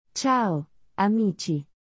Ciao, amici.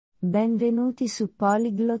 Benvenuti su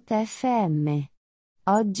Polyglot FM.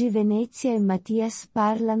 Oggi Venezia e Mattias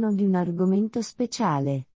parlano di un argomento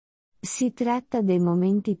speciale. Si tratta dei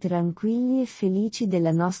momenti tranquilli e felici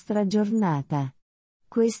della nostra giornata.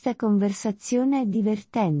 Questa conversazione è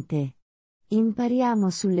divertente.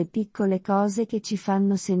 Impariamo sulle piccole cose che ci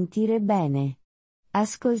fanno sentire bene.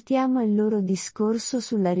 Ascoltiamo il loro discorso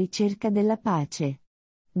sulla ricerca della pace.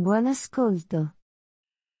 Buon ascolto.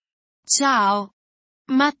 Ciao.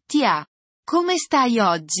 Mattia, come stai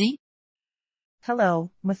oggi?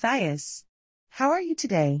 Hello, Matthias. How are you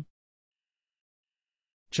today?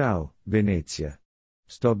 Ciao, Venezia.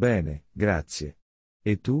 Sto bene, grazie.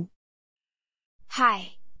 E tu?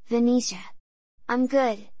 Hi, Venetia. I'm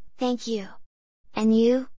good, thank you. And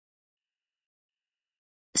you?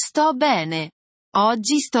 Sto bene.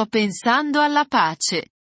 Oggi sto pensando alla pace.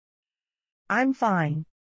 I'm fine.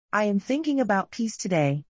 I am thinking about peace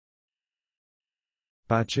today.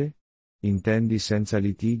 Pace? Intendi senza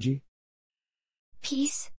litigi?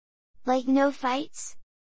 Peace? Like no fights?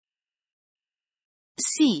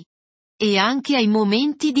 Sì. E anche ai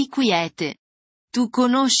momenti di quiete. Tu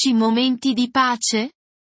conosci momenti di pace?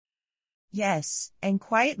 Yes, and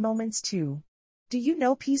quiet moments too. Do you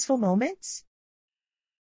know peaceful moments?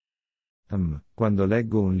 Quando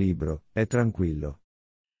leggo un libro, è tranquillo.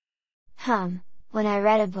 When I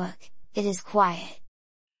read a book, it is quiet.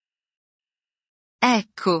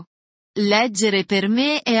 Ecco. Leggere per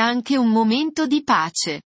me è anche un momento di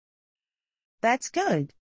pace. That's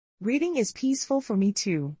good. Reading is peaceful for me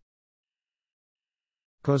too.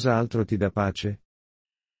 Cosa altro ti dà pace?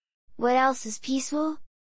 What else is peaceful?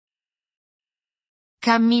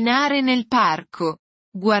 Camminare nel parco.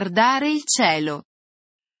 Guardare il cielo.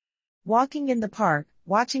 Walking in the park,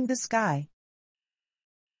 watching the sky.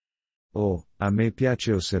 Oh, a me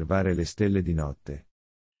piace osservare le stelle di notte.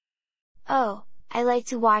 Oh, I like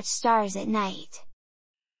to watch stars at night.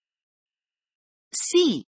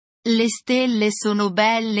 Sì. Le stelle sono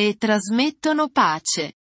belle e trasmettono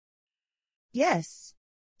pace. Yes.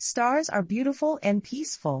 Stars are beautiful and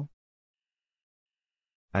peaceful.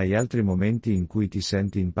 Hai altri momenti in cui ti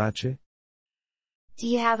senti in pace? Do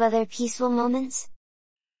you have other peaceful moments?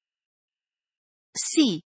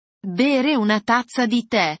 Sì. Bere una tazza di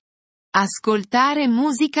tè. Ascoltare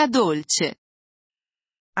musica dolce.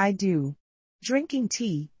 I do. Drinking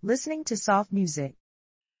tea, listening to soft music.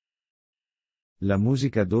 La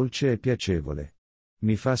musica dolce è piacevole.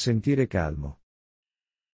 Mi fa sentire calmo.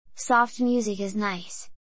 Soft music is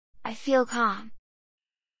nice. I feel calm.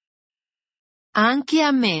 Anche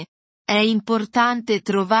a me. È importante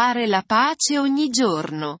trovare la pace ogni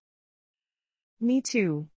giorno. Me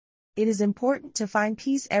too. It is important to find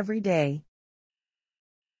peace every day.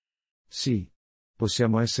 Sì.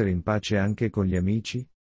 Possiamo essere in pace anche con gli amici?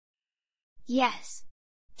 Yes.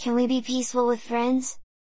 Can we be peaceful with friends?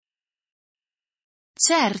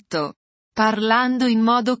 Certo. Parlando in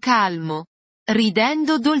modo calmo.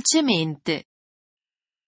 Ridendo dolcemente.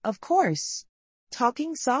 Of course.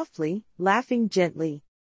 Talking softly, laughing gently.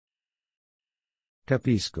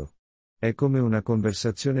 Capisco. È come una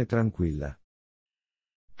conversazione tranquilla.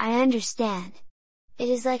 I understand. It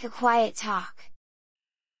is like a quiet talk.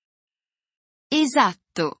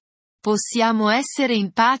 Esatto. Possiamo essere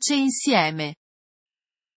in pace insieme.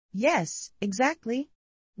 Yes, exactly.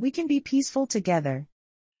 We can be peaceful together.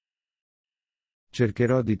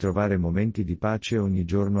 Cercherò di trovare momenti di pace ogni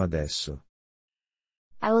giorno adesso.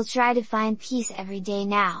 I will try to find peace every day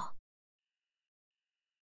now.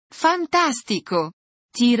 Fantastico!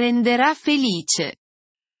 Ti renderà felice.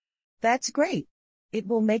 That's great. It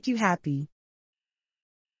will make you happy.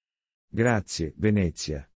 Grazie,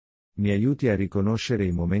 Venezia. Mi aiuti a riconoscere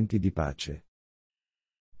i momenti di pace.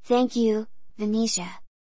 Thank you, Venetia.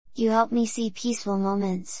 You help me see peaceful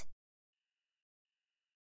moments.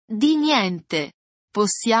 Di niente.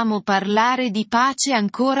 Possiamo parlare di pace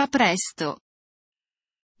ancora presto.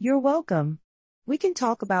 You're welcome. We can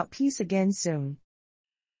talk about peace again soon.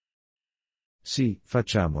 Sì,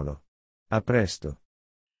 facciamolo. A presto.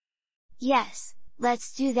 Yes,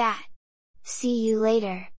 let's do that. See you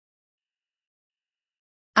later.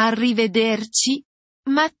 Arrivederci.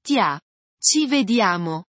 Mattia. Ci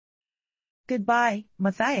vediamo. Goodbye,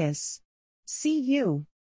 Matthias. See you.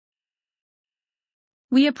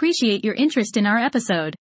 We appreciate your interest in our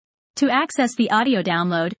episode. To access the audio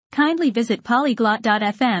download, kindly visit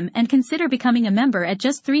polyglot.fm and consider becoming a member at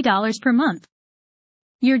just $3 per month.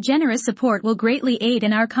 Your generous support will greatly aid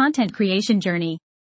in our content creation journey.